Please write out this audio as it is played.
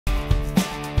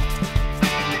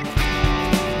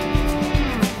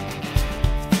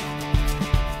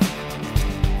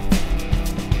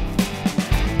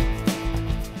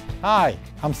Hi,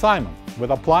 I'm Simon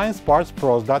with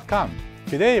AppliancePartsPros.com.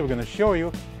 Today we're going to show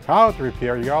you how to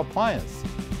repair your appliance.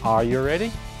 Are you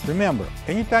ready? Remember,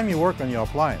 anytime you work on your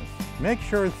appliance, make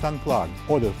sure it's unplugged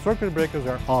or the circuit breakers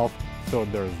are off so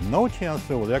there's no chance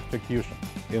of electrocution.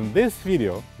 In this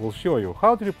video, we'll show you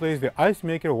how to replace the ice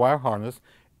maker wire harness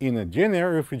in a Jenn-Air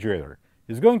refrigerator.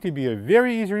 It's going to be a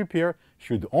very easy repair,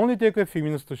 should only take a few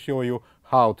minutes to show you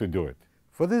how to do it.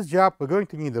 For this job, we're going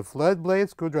to need a flat blade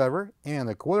screwdriver and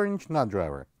a 1/4-inch nut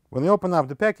driver. When you open up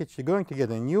the package, you're going to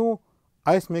get a new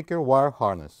ice maker wire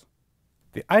harness.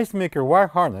 The ice maker wire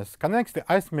harness connects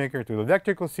the ice maker to the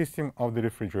electrical system of the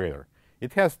refrigerator.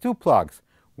 It has two plugs.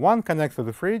 One connects to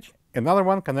the fridge, another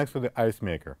one connects to the ice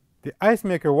maker. The ice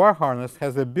maker wire harness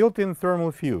has a built-in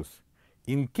thermal fuse.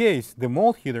 In case the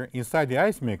mold heater inside the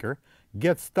ice maker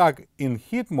gets stuck in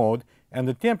heat mode and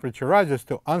the temperature rises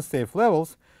to unsafe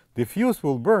levels, the fuse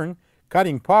will burn,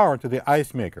 cutting power to the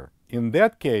ice maker. In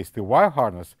that case, the wire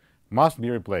harness must be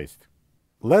replaced.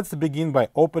 Let's begin by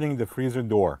opening the freezer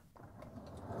door.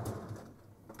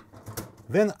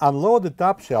 Then unload the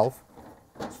top shelf,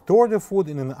 store the food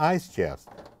in an ice chest,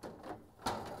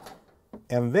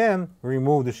 and then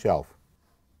remove the shelf.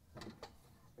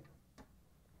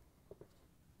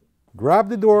 Grab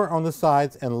the door on the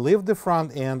sides and lift the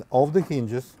front end of the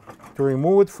hinges to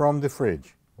remove it from the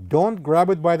fridge. Don't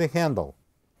grab it by the handle.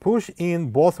 Push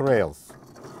in both rails.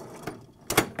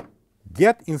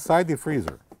 Get inside the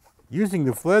freezer. Using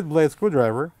the flat blade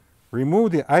screwdriver,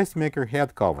 remove the ice maker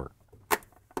head cover.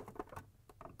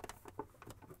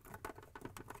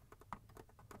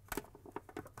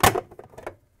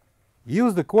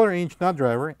 Use the 1/4-inch nut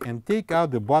driver and take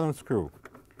out the bottom screw.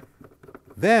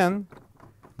 Then,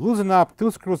 loosen up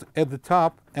two screws at the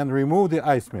top and remove the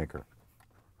ice maker.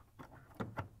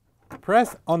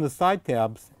 Press on the side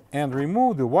tabs and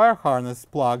remove the wire harness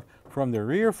plug from the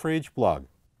rear fridge plug.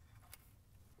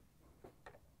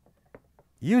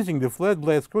 Using the flat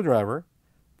blade screwdriver,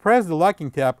 press the locking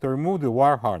tab to remove the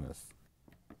wire harness.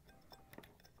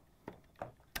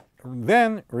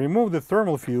 Then remove the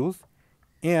thermal fuse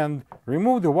and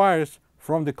remove the wires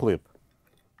from the clip.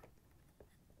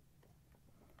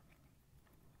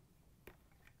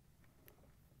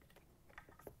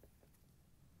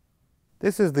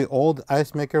 This is the old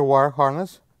ice maker wire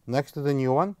harness next to the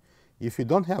new one. If you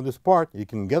don't have this part, you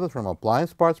can get it from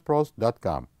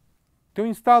AppliancePartsPros.com. To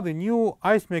install the new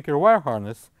ice maker wire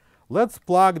harness, let's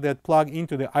plug that plug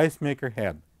into the ice maker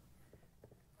head.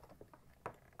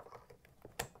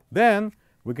 Then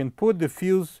we can put the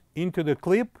fuse into the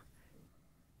clip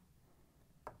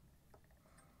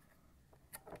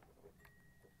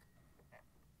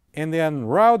and then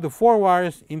route the 4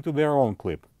 wires into their own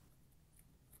clip.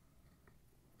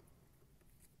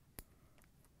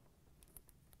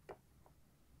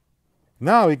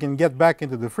 Now we can get back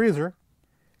into the freezer,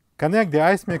 connect the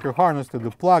ice maker harness to the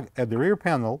plug at the rear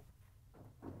panel,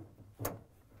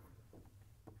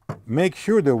 make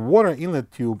sure the water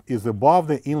inlet tube is above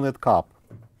the inlet cup.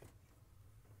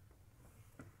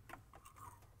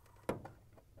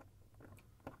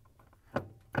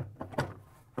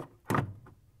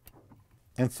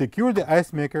 And secure the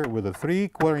ice maker with the 3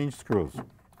 1/4-inch screws.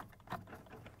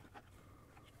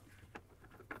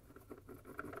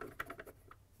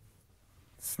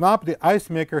 Snap the ice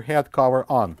maker head cover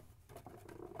on.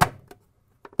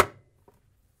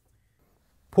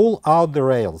 Pull out the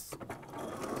rails.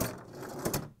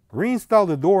 Reinstall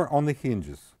the door on the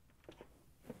hinges.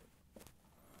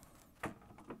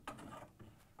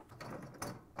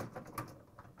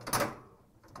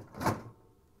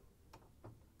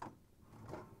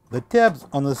 The tabs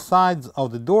on the sides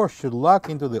of the door should lock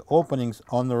into the openings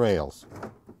on the rails.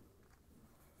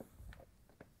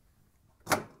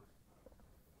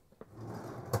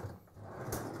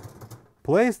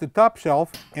 Place the top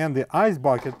shelf and the ice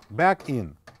bucket back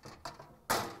in.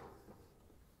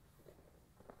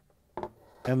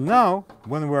 And now,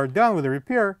 when we are done with the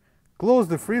repair, close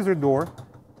the freezer door,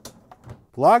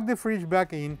 plug the fridge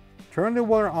back in, turn the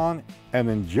water on, and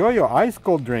enjoy your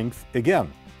ice-cold drinks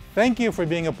again. Thank you for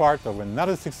being a part of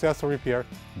another successful repair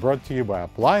brought to you by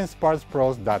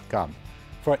AppliancePartsPros.com.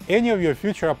 For any of your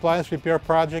future appliance repair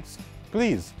projects,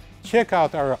 please check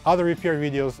out our other repair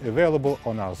videos available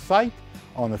on our site,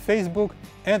 on Facebook,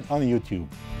 and on YouTube.